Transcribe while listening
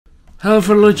Hello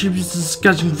fellow YouTubers, this is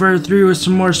Sketching Fire 3 with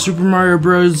some more Super Mario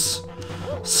Bros.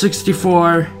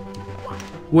 64.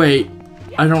 Wait,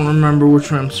 I don't remember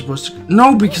which one I'm supposed to...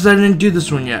 No, because I didn't do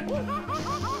this one yet.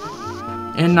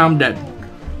 And now I'm dead.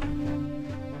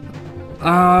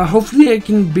 Hopefully I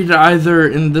can beat it either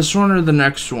in this one or the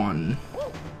next one.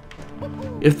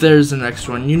 If there's a next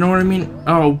one, you know what I mean?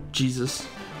 Oh, Jesus.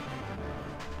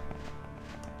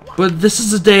 But this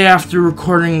is the day after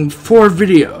recording 4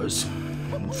 videos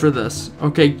for this.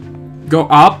 Okay, go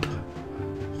up.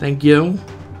 Thank you.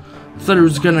 I thought it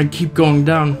was gonna keep going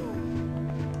down,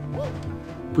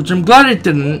 which I'm glad it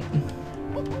didn't.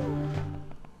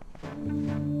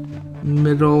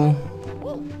 Middle,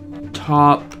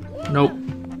 top, nope.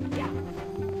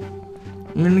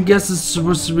 I'm gonna guess it's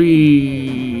supposed to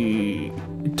be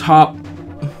top.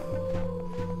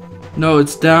 No,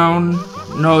 it's down.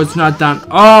 No, it's not down.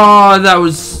 Oh, that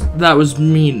was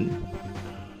mean.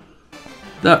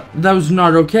 That was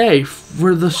not okay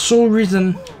for the sole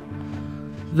reason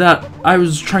that I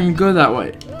was trying to go that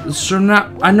way. So now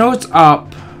I know it's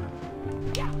up,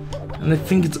 and I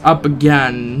think it's up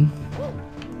again,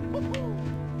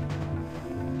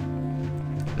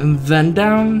 and then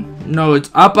down. No, it's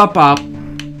up, up, up.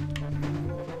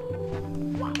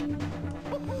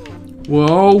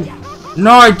 Whoa!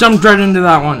 No, I jumped right into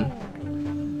that one.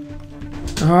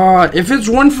 If it's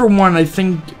 1 for 1, I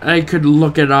think I could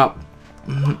look it up.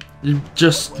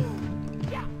 Just...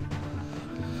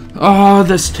 Oh,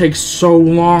 this takes so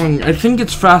long. I think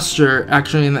it's faster,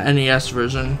 actually, in the NES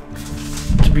version,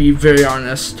 to be very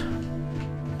honest.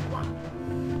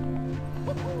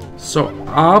 So,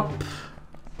 up.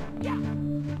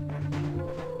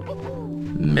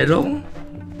 Middle.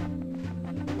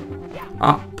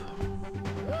 Up.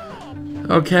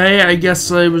 Okay, I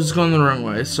guess I was going the wrong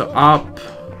way. So, up.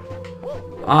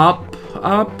 Up.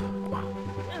 Up.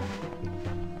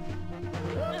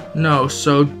 No,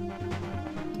 so...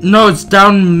 No, it's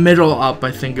down, middle, up,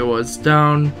 I think it was.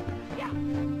 Down,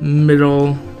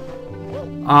 middle,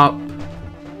 up.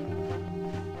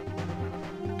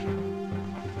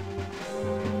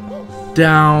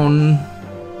 Down.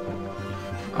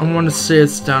 I want to say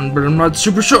it's down, but I'm not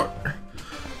super sure.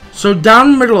 So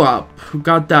down, middle, up. Who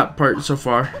got that part so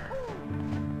far?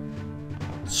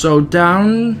 So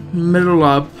down, middle,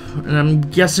 up. And I'm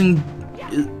guessing...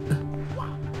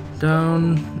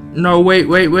 Down... No, wait.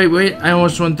 I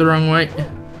almost went the wrong way.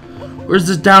 Where's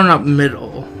the down, up,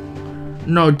 middle?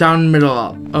 No, down, middle,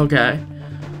 up. Okay.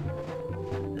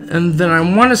 And then I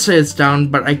want to say it's down,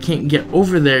 but I can't get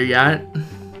over there yet.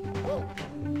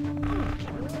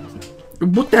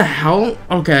 What the hell?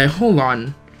 Okay, hold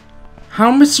on. How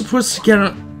am I supposed to get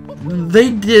on?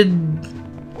 They did...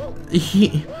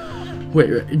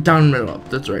 Wait, down, middle, up.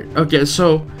 That's right. Okay,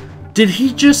 so... Did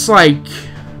he just, like...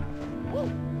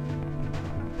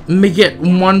 make it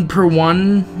 1 per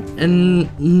 1 and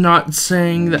not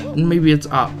saying that maybe it's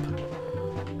up?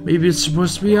 Maybe it's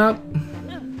supposed to be up?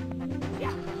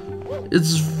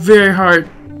 It's very hard.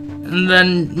 And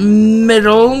then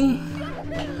middle.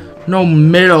 No,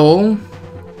 middle.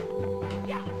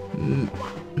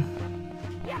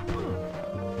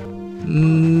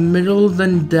 Middle,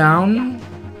 then down.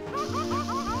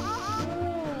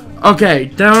 Okay,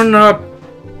 down, up.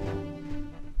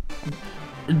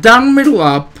 Down, middle,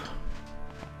 up.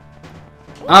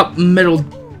 Up, middle,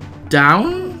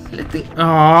 down? I think.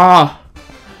 Ah,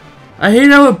 I hate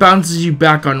how it bounces you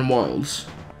back on walls.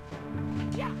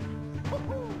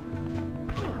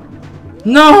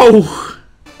 No!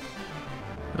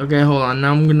 Okay, hold on.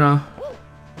 Now I'm gonna...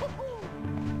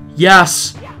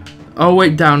 Yes! Oh,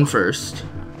 wait, down first.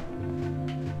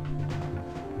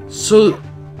 So,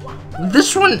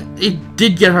 this one, it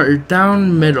did get hard.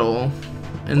 Down, middle,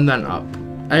 and then up.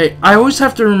 I always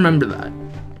have to remember that.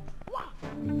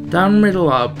 Down, middle,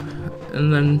 up,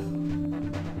 and then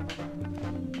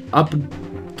up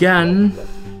again.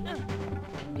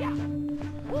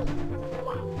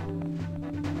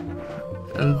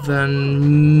 And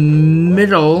then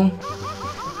middle.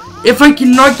 If I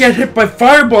cannot get hit by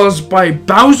fireballs by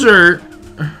Bowser.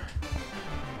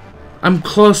 I'm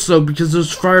close though, because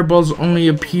those fireballs only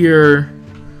appear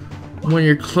when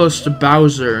you're close to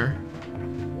Bowser.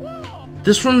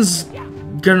 This one's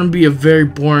gonna be a very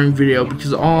boring video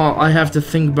because all I have to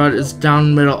think about is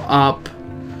down, middle, up,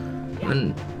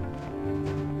 and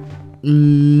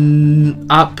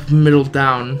up, middle,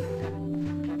 down,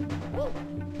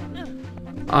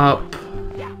 up,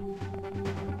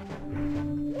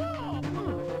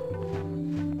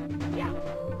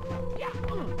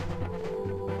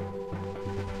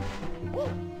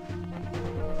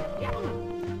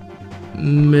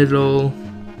 middle,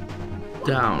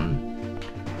 down.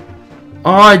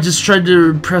 Oh, I just tried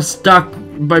to press duck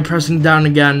by pressing down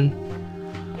again.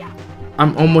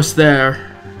 I'm almost there.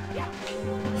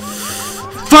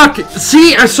 Fuck!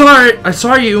 See, I saw it! I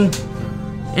saw you!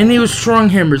 And he was strong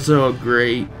hammers. Oh,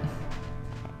 great.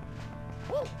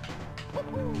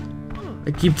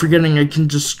 I keep forgetting I can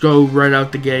just go right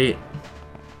out the gate.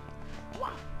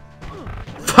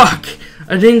 Fuck!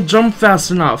 I didn't jump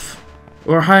fast enough.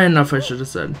 Or high enough, I should have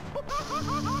said.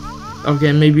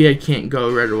 Okay, maybe I can't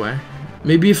go right away.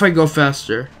 Maybe if I go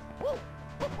faster.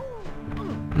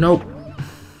 Nope.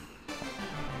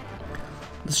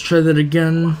 Let's try that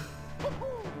again.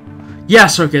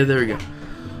 Yes, okay, there we go.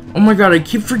 Oh my god, I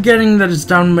keep forgetting that it's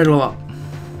down, middle, up.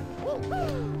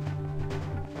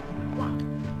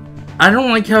 I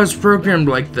don't like how it's programmed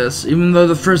like this. Even though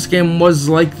the first game was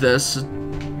like this,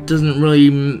 it doesn't really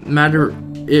matter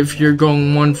if you're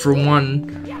going 1 for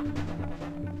 1.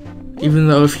 Even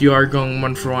though if you are going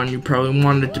 1 for 1, you probably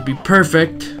want it to be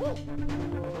perfect.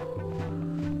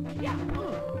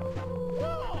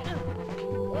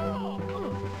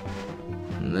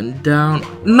 And then down.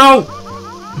 No!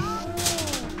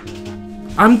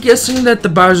 I'm guessing that the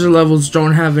Bowser levels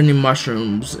don't have any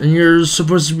mushrooms, and you're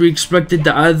supposed to be expected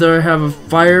to either have a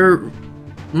fire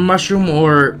mushroom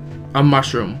or a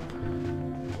mushroom.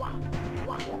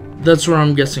 That's what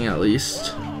I'm guessing, at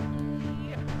least.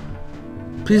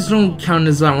 Please don't count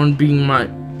as that one being my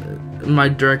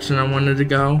direction I wanted to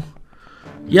go.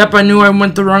 Yep, I knew I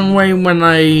went the wrong way when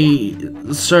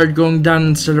I started going down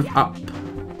instead of up.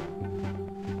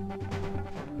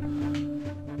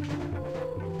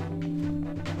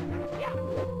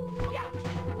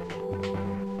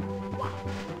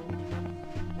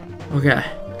 Okay.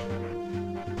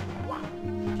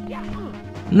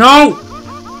 No!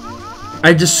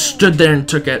 I just stood there and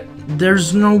took it.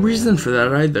 There's no reason for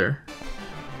that either.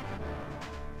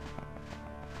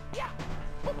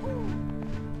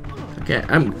 Okay,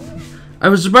 I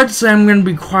was about to say I'm gonna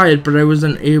be quiet, but I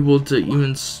wasn't able to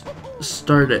even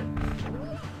start it.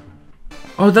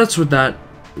 Oh, that's what that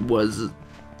was.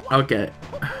 Okay.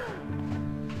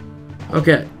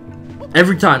 Okay.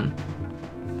 Every time.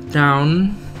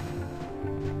 Down.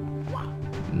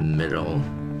 Middle.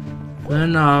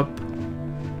 Then up.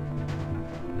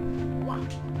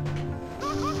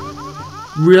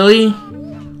 Really?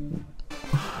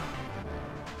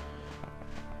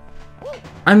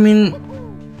 I mean,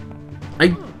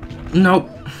 nope.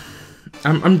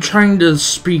 I'm trying to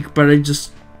speak, but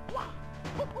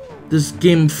this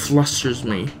game flusters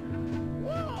me.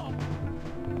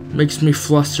 Makes me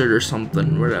flustered or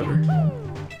something, whatever.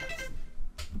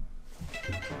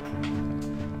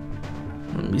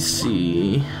 Let me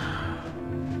see.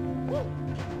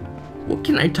 What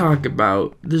can I talk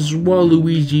about? There's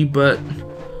Waluigi, but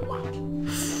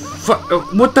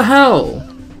what the hell?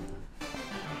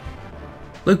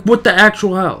 Like, what the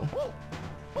actual hell?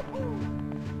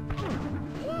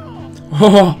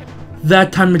 Oh,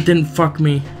 that time it didn't fuck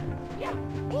me.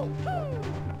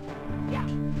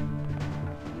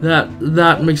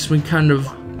 That makes me kind of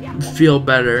feel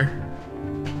better.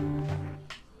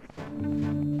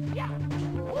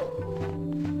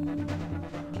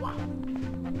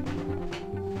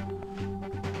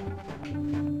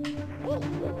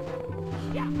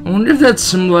 I wonder if that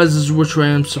symbolizes which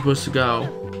way I'm supposed to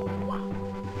go.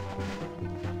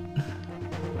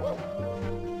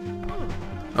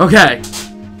 Okay.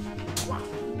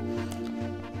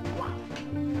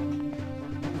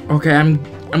 Okay,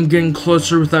 I'm getting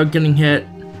closer without getting hit.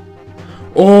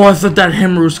 Oh, I thought that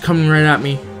hammer was coming right at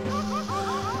me.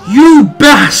 You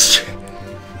bastard!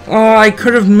 Oh, I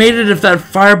could have made it if that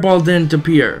fireball didn't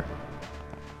appear.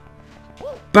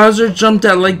 Bowser jumped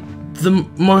at like the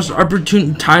most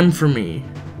opportune time for me.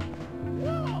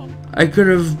 I could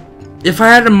have, if I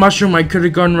had a mushroom, I could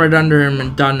have gone right under him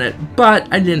and done it, but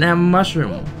I didn't have a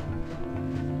mushroom.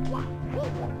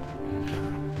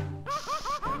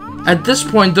 At this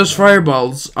point, those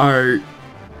fireballs are,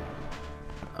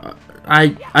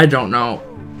 I don't know.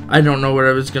 I don't know what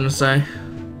I was gonna say.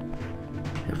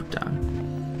 Every time.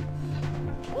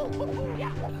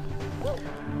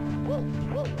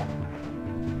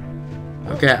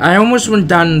 Okay, I almost went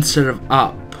down instead of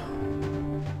up.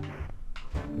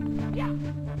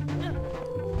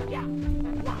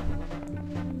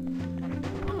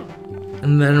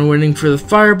 And then waiting for the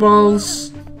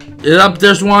fireballs. Up,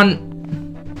 there's one.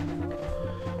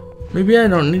 Maybe I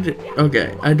don't need to.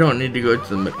 Okay, I don't need to go to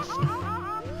the middle.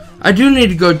 I do need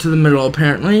to go to the middle,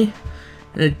 apparently.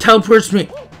 And it teleports me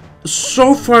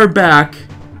so far back.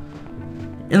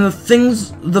 And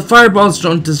the fireballs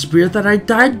don't disappear that I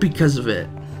died because of it.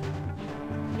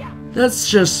 That's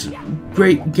just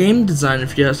great game design,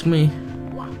 if you ask me.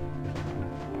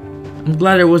 I'm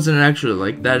glad it wasn't actually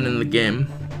like that in the game.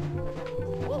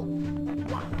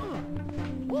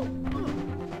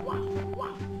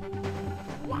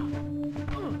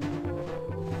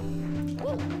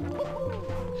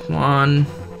 Come on.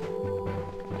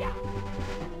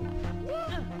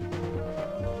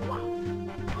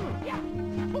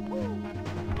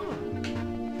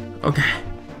 Okay.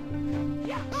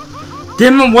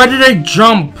 Damn it, why did I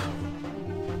jump?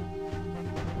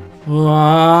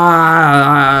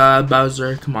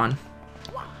 Bowser, come on.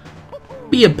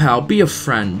 Be a pal, be a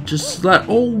friend. Just let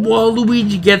old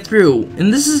Waluigi get through.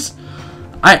 And this is...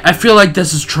 I feel like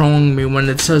this is trolling me when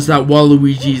it says that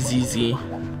Waluigi is easy.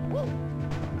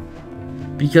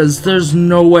 Because there's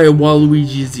no way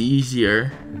Waluigi is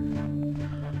easier.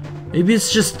 Maybe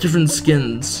it's just different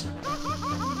skins.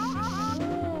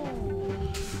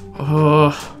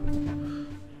 Or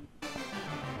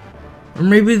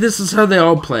maybe this is how they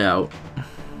all play out.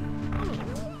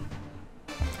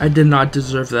 I did not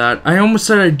deserve that. I almost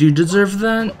said I do deserve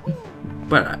that,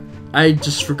 but I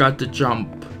just forgot to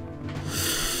jump.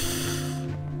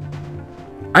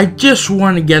 I just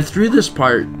want to get through this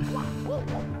part.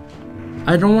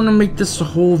 I don't want to make this the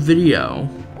whole video.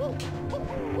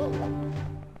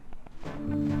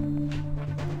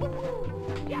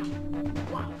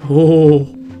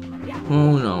 Oh.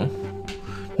 Oh no.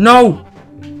 No!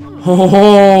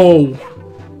 Oh!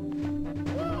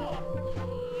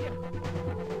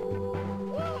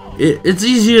 It's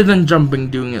easier than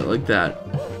jumping doing it like that.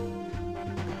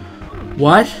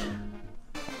 What?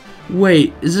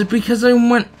 Wait, is it because I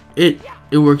went... It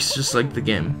works just like the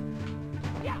game.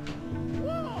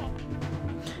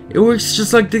 It works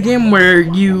just like the game where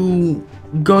you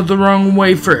go the wrong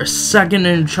way for a second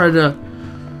and try to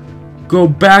go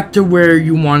back to where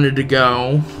you wanted to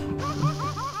go.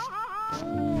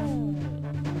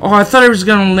 Oh, I thought I was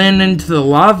gonna land into the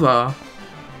lava.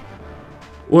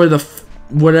 Or the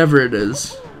whatever it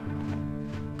is.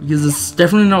 Because it's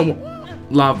definitely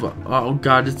not lava. Oh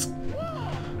god, it's...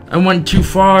 I went too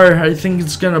far. I think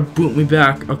it's gonna boot me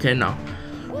back. Okay, no.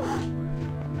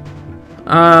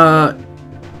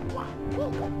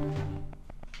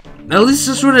 At least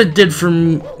that's what it did for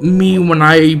me when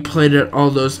I played it all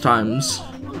those times.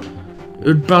 It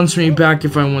would bounce me back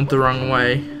if I went the wrong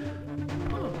way.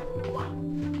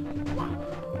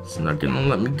 It's not gonna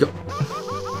let me go.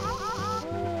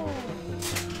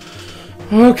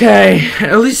 Okay,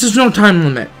 at least there's no time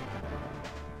limit.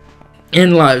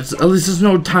 In lives. At least there's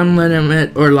no time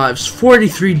limit or lives.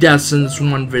 43 deaths in this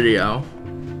one video.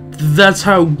 That's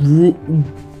how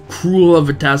cruel of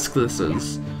a task this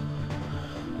is.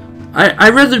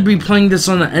 I'd rather be playing this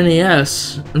on the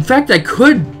NES. In fact, I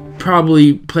could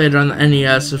probably play it on the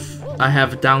NES if I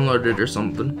have it downloaded or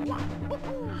something.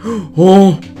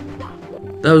 Oh,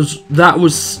 that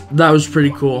was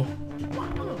pretty cool.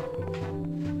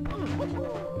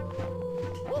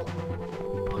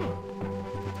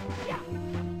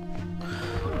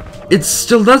 It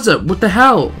still does it. What the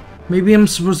hell? Maybe I'm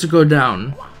supposed to go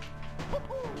down.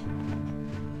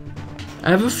 I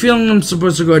have a feeling I'm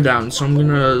supposed to go down, so I'm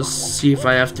gonna see if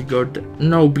I have to go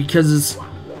no, because it's...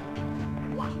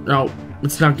 No,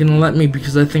 it's not gonna let me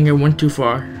because I think I went too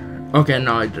far. Okay,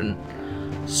 no, I didn't.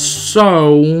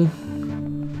 So...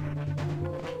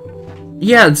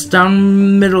 Yeah, it's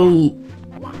down middle...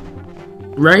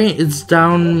 Right? It's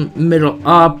down middle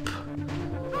up.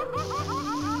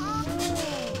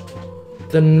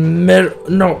 Then middle...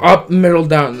 No, up, middle,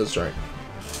 down, that's right.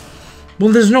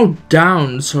 Well, there's no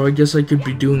down, so I guess I could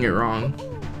be doing it wrong.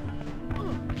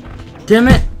 Damn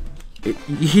it!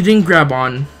 He didn't grab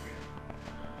on.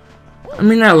 I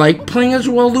mean, I like playing as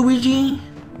Waluigi,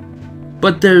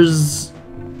 but there's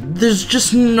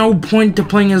just no point to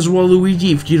playing as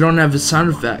Waluigi if you don't have his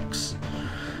sound effects.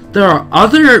 There are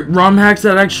other ROM hacks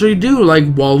that actually do,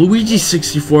 like Waluigi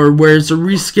 64, where it's a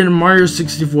reskin of Mario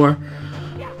 64,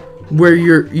 where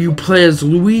you play as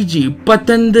Luigi. But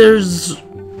then there's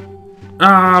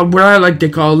what I like to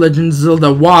call Legend of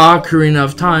Zelda Wa, Ocarina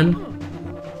of Time,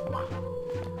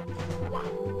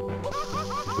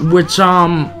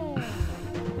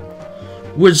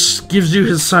 which gives you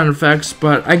his sound effects.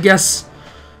 But I guess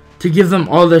to give them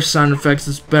all their sound effects,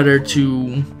 it's better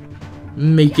to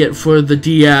make it for the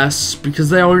DS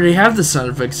because they already have the sound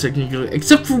effects technically,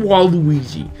 except for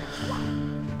Waluigi.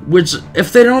 Which,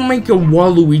 if they don't make a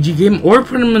Waluigi game or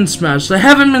put him in Smash, they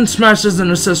have him in Smash as an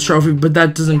assist trophy, but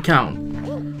that doesn't count.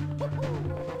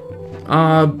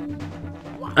 I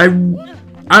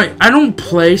don't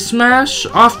play Smash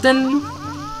often,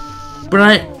 but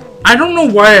I don't know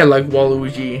why I like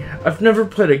Waluigi. I've never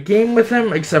played a game with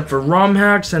him except for ROM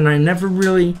hacks, and I never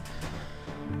really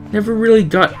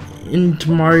got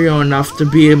into Mario enough to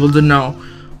be able to know.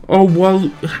 Oh,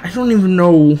 well, I don't even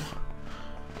know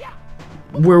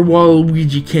where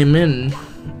Waluigi came in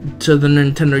to the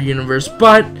Nintendo universe,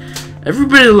 but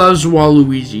everybody loves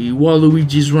Waluigi.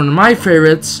 Waluigi's one of my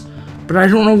favorites, but I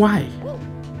don't know why.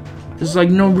 There's like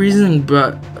no reasoning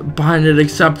behind it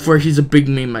except for he's a big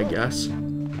meme, I guess.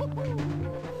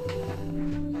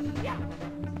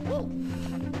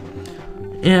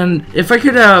 And if I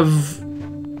could have,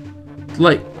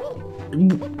 like,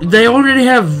 they already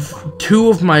have 2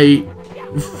 of my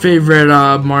favorite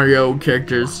Mario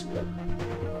characters.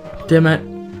 Damn it.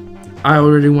 I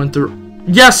already went through.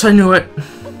 Yes, I knew it.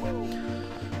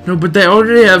 No, but they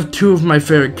already have 2 of my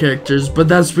favorite characters, but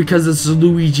that's because it's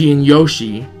Luigi and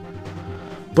Yoshi.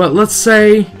 But let's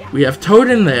say we have Toad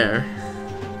in there,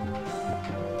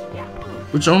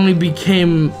 which only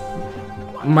became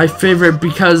my favorite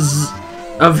because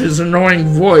of his annoying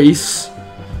voice,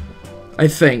 I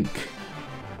think.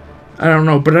 I don't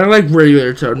know, but I like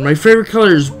regular Toad. My favorite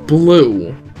color is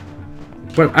blue,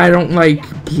 but I don't like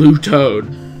blue Toad.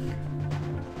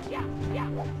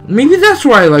 Maybe that's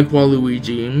why I like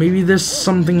Waluigi. Maybe there's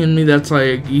something in me that's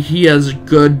like, he has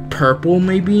good purple,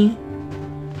 maybe?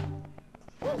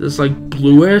 This like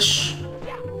bluish?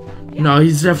 No,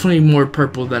 he's definitely more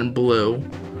purple than blue.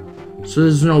 So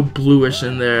there's no bluish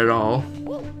in there at all.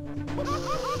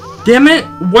 Damn it!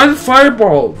 Why the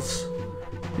fireballs?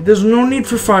 There's no need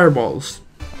for fireballs.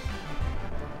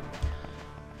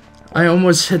 I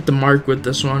almost hit the mark with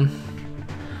this one.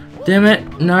 Damn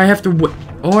it, now I have to wait.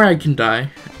 Or I can die.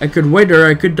 I could wait or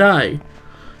I could die.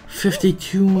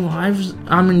 52 lives?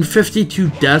 I mean 52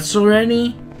 deaths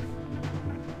already?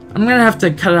 I'm gonna have to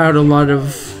cut out a lot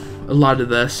of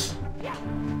this.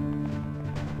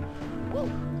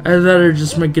 I'd rather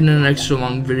just make it an extra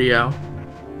long video.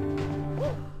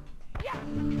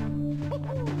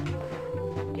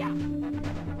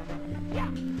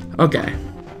 Okay,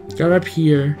 got up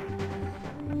here.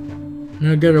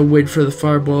 Now I gotta wait for the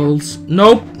fireballs.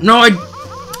 Nope, no,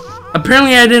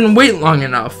 apparently I didn't wait long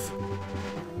enough.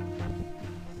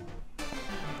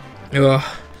 Ugh.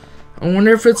 I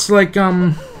wonder if it's like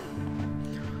the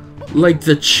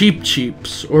Cheep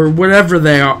Cheeps or whatever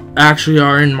they actually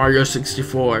are in Mario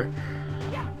 64.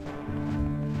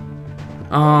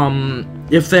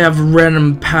 If they have a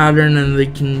random pattern and they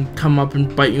can come up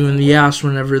and bite you in the ass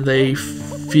whenever they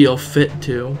feel fit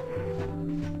to.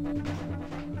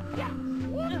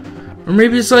 Or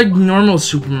maybe it's like normal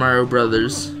Super Mario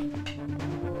Brothers.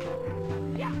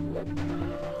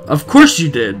 Of course you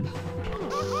did.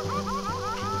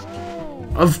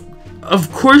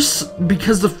 Of course,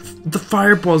 because the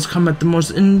fireballs come at the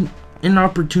most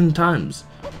inopportune times.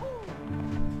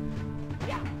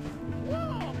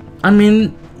 I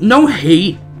mean, no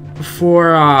hate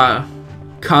for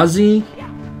Kazi,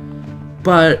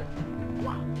 but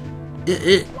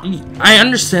I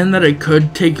understand that it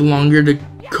could take longer to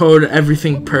code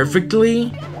everything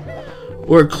perfectly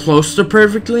or close to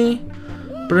perfectly,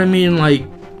 but I mean, like,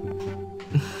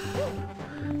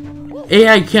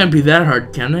 AI can't be that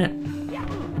hard, can it?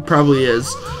 It probably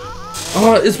is.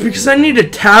 Oh, it's because I need a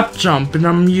tap jump and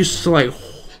I'm used to like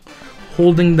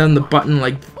holding down the button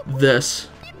like this.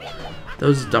 That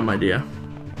was a dumb idea.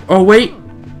 Oh wait.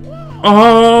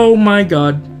 Oh my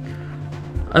god.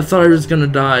 I thought I was gonna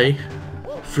die.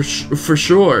 For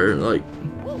sure. Like.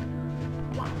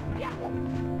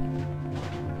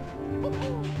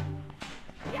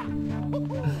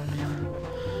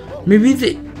 Maybe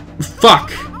they.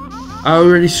 Fuck. I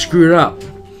already screwed up.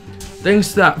 Thanks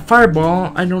to that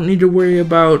fireball, I don't need to worry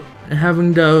about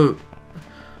having to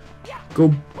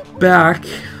go back.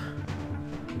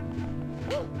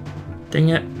 Dang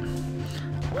it.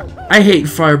 I hate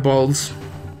fireballs.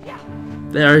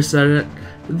 There, I said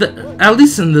it. At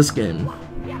least in this game.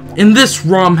 In this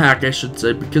ROM hack, I should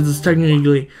say, because it's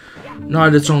technically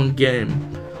not its own game.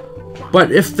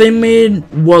 But if they made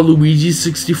Waluigi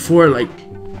 64, like,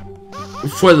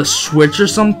 for the Switch or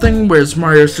something, where it's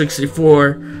Mario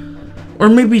 64, or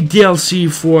maybe DLC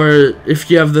for if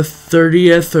you have the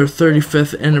 30th or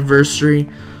 35th anniversary,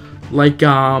 like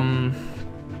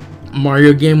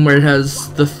Mario game where it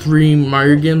has the 3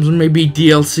 Mario games, or maybe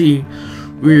DLC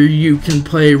where you can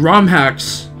play ROM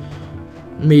hacks,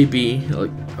 maybe. Like,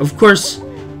 of course,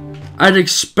 I'd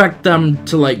expect them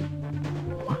to like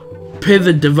pay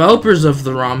the developers of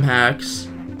the ROM hacks.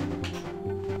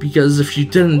 Because if you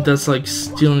didn't, that's like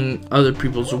stealing other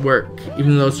people's work,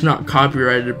 even though it's not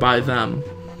copyrighted by them.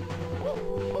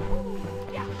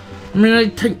 I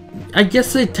mean, I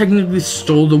guess they technically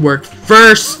stole the work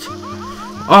first.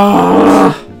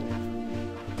 Oh!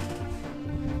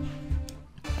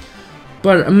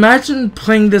 But imagine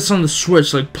playing this on the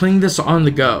Switch, like playing this on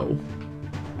the go.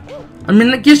 I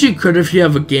mean, I guess you could if you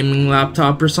have a gaming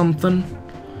laptop or something.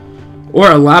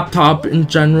 Or a laptop in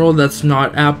general that's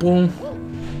not Apple.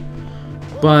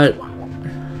 But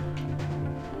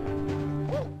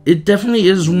it definitely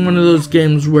is one of those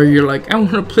games where you're like, I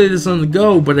want to play this on the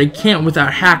go, but I can't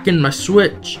without hacking my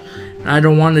Switch. And I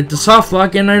don't want it to soft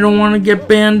lock, and I don't want to get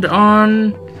banned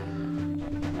on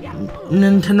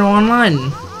Nintendo Online.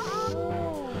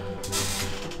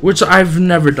 Which I've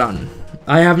never done.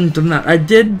 I haven't done that. I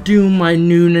did do my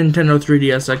new Nintendo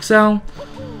 3DS XL,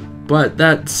 but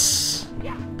that's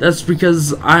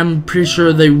because I'm pretty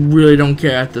sure they really don't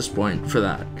care at this point for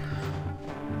that.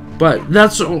 But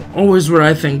that's always what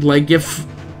I think. Like, if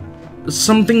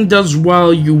something does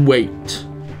well, you wait.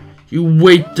 You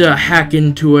wait to hack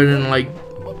into it and, like,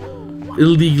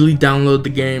 illegally download the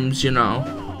games, you know.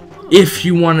 If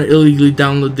you want to illegally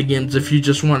download the games, if you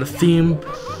just want a theme,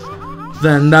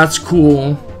 then that's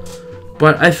cool.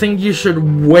 But I think you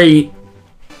should wait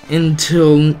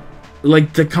until,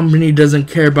 like, the company doesn't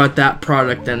care about that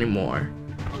product anymore.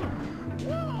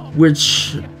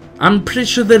 Which, I'm pretty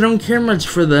sure they don't care much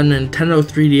for the Nintendo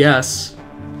 3DS,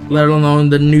 let alone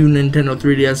the new Nintendo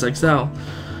 3DS XL,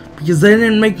 because they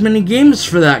didn't make many games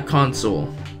for that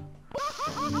console.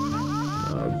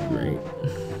 Great.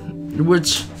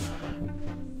 Which,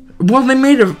 well, they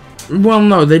made a, well,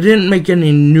 no, they didn't make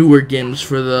any newer games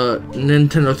for the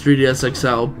Nintendo 3DS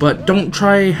XL, but don't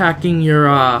try hacking your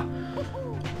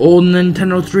old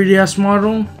Nintendo 3DS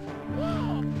model,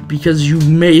 because you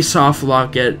may soft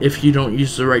lock it if you don't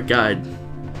use the right guide.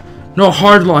 No,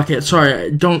 hard lock it,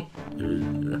 sorry, don't,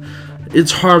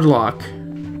 it's hard lock,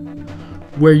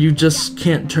 where you just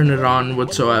can't turn it on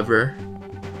whatsoever.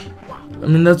 I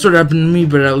mean, that's what happened to me,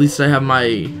 but at least I have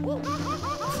my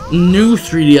new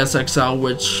 3DS XL,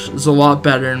 which is a lot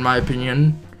better in my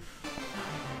opinion.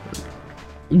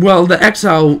 Well, the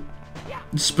XL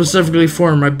specifically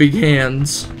for my big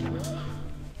hands.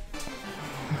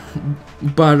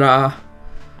 But,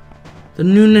 the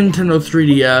new Nintendo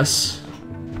 3DS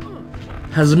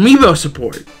has Amiibo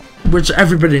support, which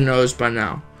everybody knows by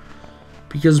now.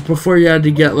 Because before you had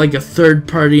to get, like, a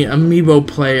third-party Amiibo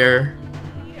player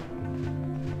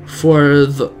for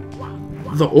the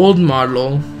old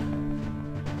model.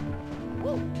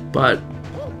 But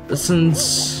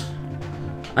since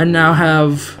I now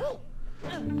have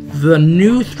the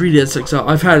new 3DS XL,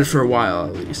 I've had it for a while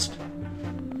at least.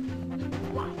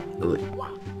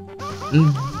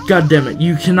 God damn it,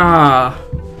 you can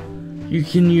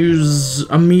use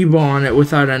Amiibo on it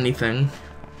without anything.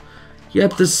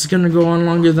 Yep, this is gonna go on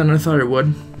longer than I thought it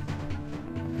would.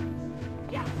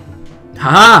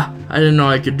 Haha! I didn't know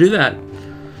I could do that.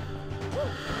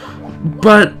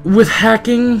 But with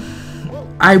hacking,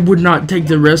 I would not take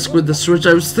the risk with the Switch.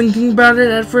 I was thinking about it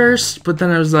at first, but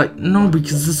then I was like, no,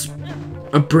 because this is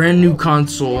a brand new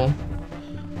console,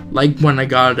 like when I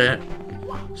got it.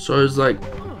 So I was like,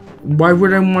 why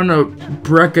would I want to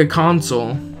wreck a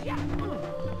console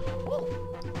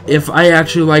if I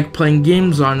actually like playing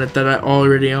games on it that I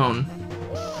already own?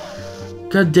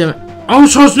 God damn it. Oh,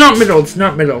 so it's not middle, it's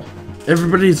not middle.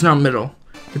 Everybody, it's not middle.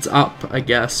 It's up, I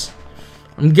guess.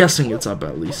 I'm guessing it's up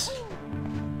at least.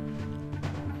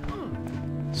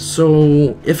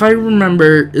 So, if I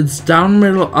remember, it's down,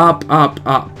 middle, up, up,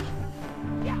 up.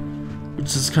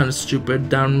 Which is kind of stupid.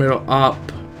 Down, middle, up.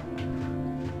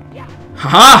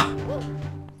 Haha!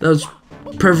 That was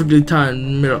perfectly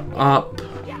timed. Middle, up.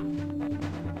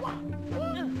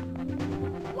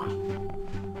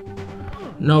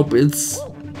 Nope, it's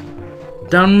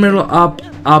down, middle, up,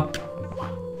 up.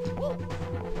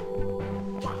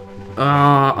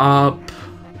 Up.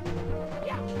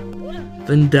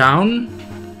 Then down?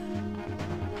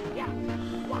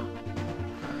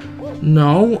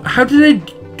 No? How did I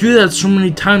do that so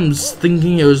many times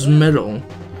thinking it was middle?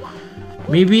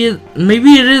 Maybe it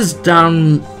is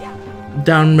down,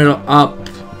 middle, up.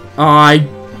 Oh, I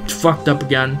fucked up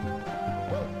again.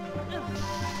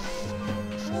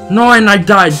 No, and I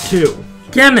died too.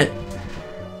 Damn it!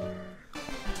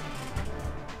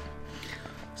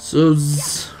 So,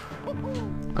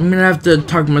 I'm gonna have to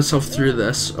talk myself through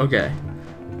this. Okay.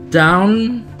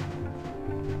 Down,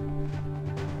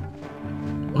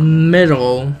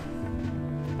 middle,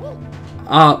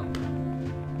 up,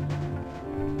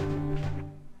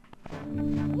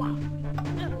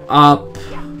 up,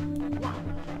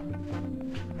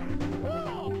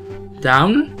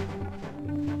 down?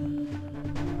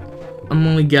 I'm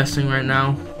only guessing right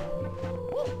now.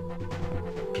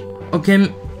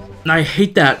 Okay, I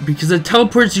hate that because it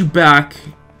teleports you back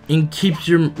and keeps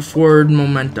your forward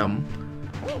momentum.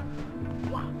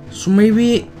 So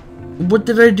maybe, what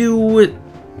did I do with,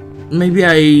 maybe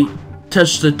I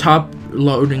touched the top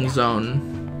loading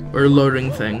zone, or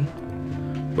loading thing,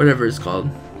 whatever it's called.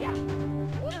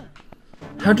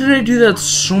 How did I do that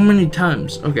so many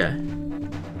times? Okay.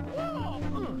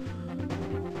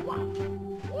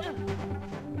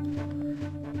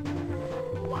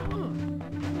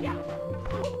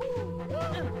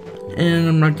 And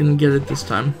I'm not gonna get it this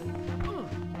time.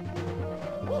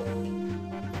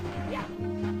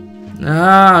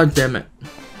 Ah, damn it.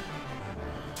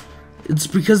 It's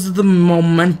because of the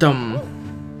momentum.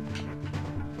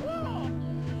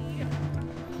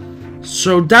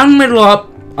 So down, middle, up,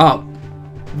 up.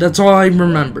 That's all I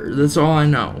remember. That's all I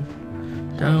know.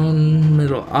 Down,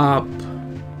 middle, up.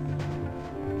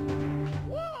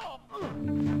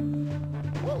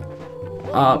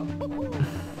 Up.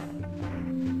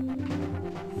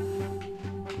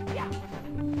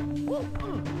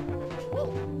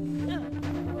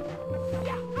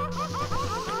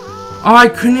 Oh, I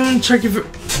couldn't even check if it...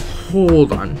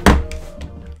 Hold on.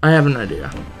 I have an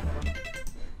idea.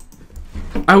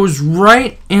 I was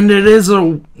right, and it is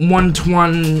a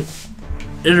 1-to-1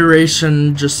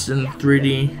 iteration just in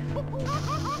 3D.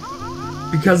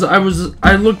 Because I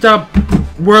looked up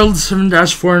World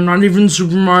 7-4, not even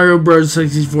Super Mario Bros.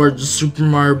 64, just Super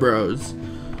Mario Bros.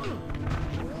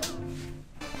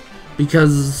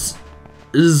 Because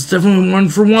it is definitely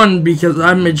 1-for-1, because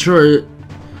I made sure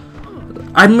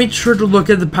to look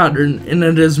at the pattern, and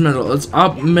it is middle. It's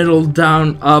up, middle,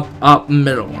 down, up, up,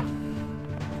 middle.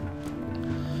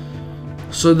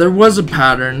 So there was a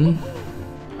pattern.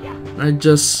 I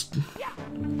just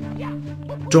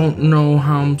don't know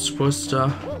how I'm supposed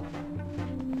to.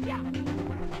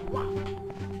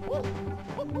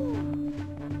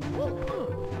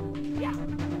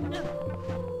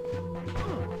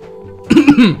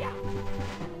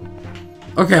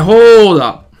 Okay, hold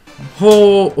up.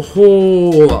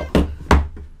 Hold up.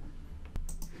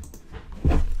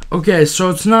 Okay, so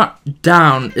it's not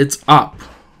down, it's up.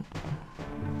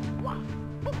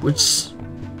 Which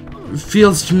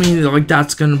feels to me like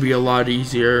that's gonna be a lot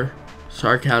easier.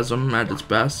 Sarcasm at its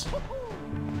best.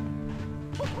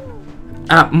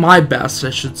 At my best, I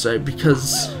should say,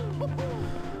 because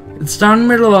it's down,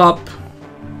 middle, up,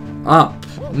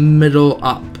 middle,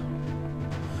 up.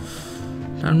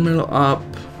 Down, middle, up,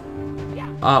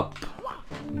 up.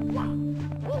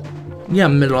 Yeah,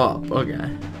 middle, up,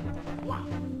 okay.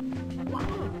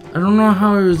 I don't know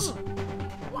how I was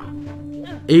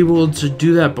able to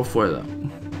do that before though.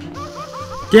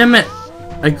 Damn it!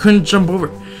 I couldn't jump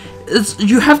over.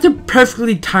 You have to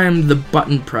perfectly time the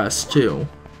button press too.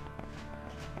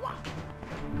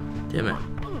 Damn it.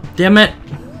 Damn it!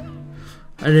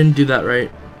 I didn't do that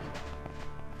right.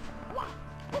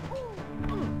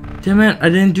 Damn it, I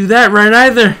didn't do that right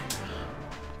either.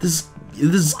 This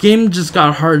game just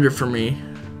got harder for me.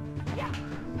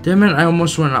 Damn it, I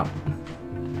almost went up.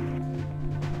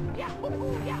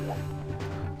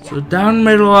 So down,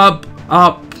 middle, up,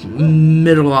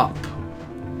 middle, up.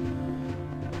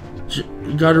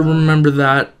 Gotta remember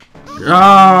that.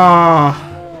 Ah!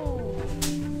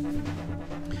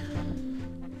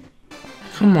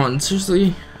 Come on,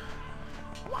 seriously?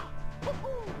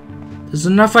 There's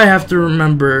enough I have to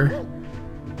remember,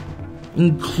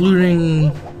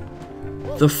 including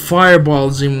the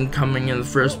fireballs even coming in the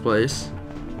first place.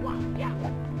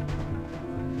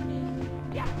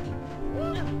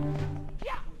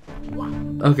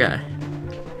 Okay.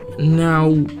 Now...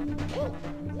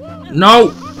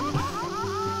 No!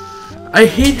 I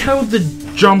hate how the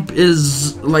jump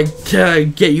is, like,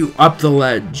 to get you up the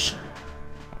ledge.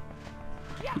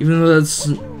 Even though that's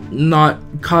not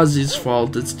Kazi's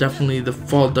fault, it's definitely the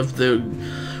fault of the...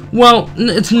 Well,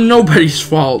 it's nobody's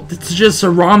fault. It's just a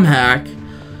ROM hack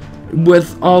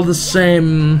with all the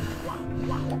same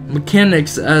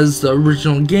mechanics as the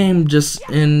original game, just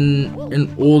in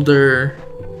an older...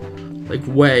 like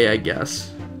way, I guess.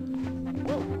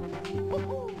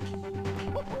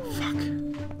 Fuck.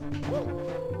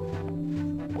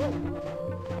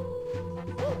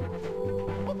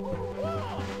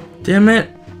 Damn it.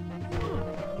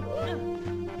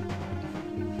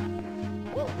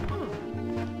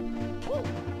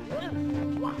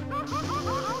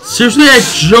 Seriously, I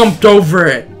jumped over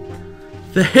it.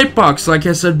 The hitbox, like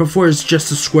I said before, is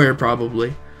just a square,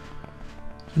 probably.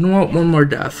 You know what? One more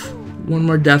death. One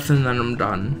more death and then I'm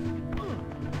done.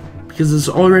 Because it's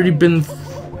already been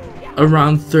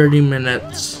around 30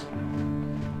 minutes.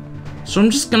 So I'm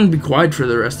just gonna be quiet for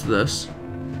the rest of this.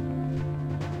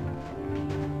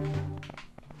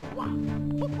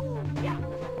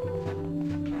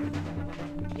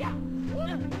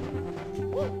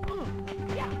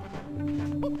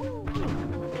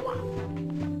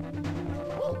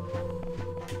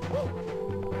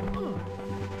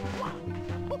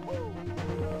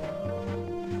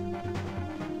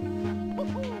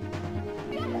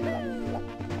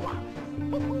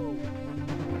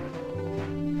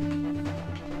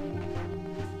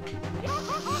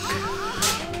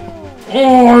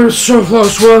 Oh, I was so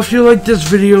close. Well, if you like this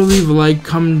video, leave a like,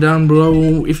 comment down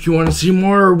below if you want to see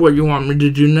more or what you want me to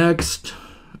do next.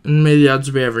 And may the odds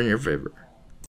be ever in your favor.